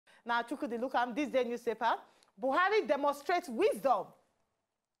Now, Chukwudi, look at this day newspaper. Buhari demonstrates wisdom.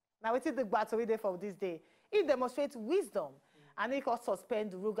 Now, what is the battle we for this day? He demonstrates wisdom. And he can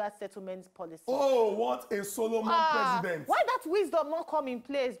suspend Ruga settlement policy. Oh, what a Solomon president. Why that wisdom not come in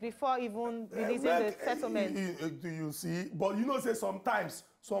place before even releasing the settlement? Do you see? But you know, say sometimes,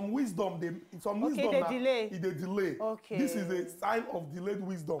 some wisdom, they delay. Okay. This is a sign of delayed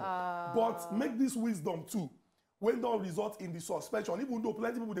wisdom. But make this wisdom too. When don't result in the suspension, even though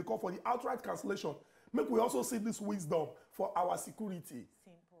plenty of people, they call for the outright cancellation, make we also see this wisdom for our security.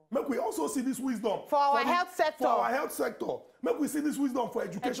 Make we also see this wisdom for our health sector. For our health sector. Make we see this wisdom for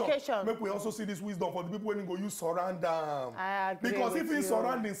education. Make we also see this wisdom for the people when go use surround them. I agree. Because if he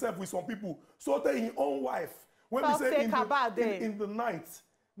surround himself with some people, so tell his own wife, when we say in the night,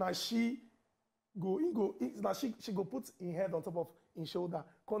 now she go put her head on top of his shoulder,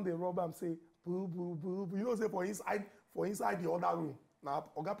 come the rub and say, boo, boo, boo, boo. You know, say for inside the other room. Now,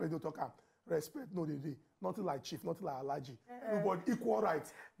 Oga President talk, respect, no, they do. Nothing like chief, nothing like allergy. Everybody equal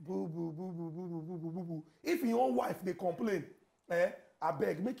rights. Boo, boo, boo, boo, boo, boo, boo, boo, boo. If your own wife, they complain, I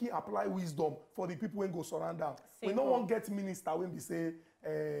beg, make him apply wisdom for the people when go surround them. We no one get minister when we say,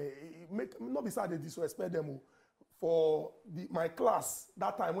 not beside they disrespect them. For my class,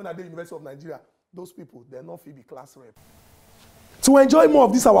 that time when I did University of Nigeria, those people, they're not fit be class rep. To enjoy more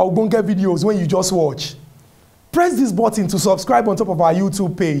of these our Ogbonge videos when you just watch, press this button to subscribe on top of our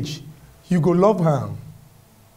YouTube page. You go love her.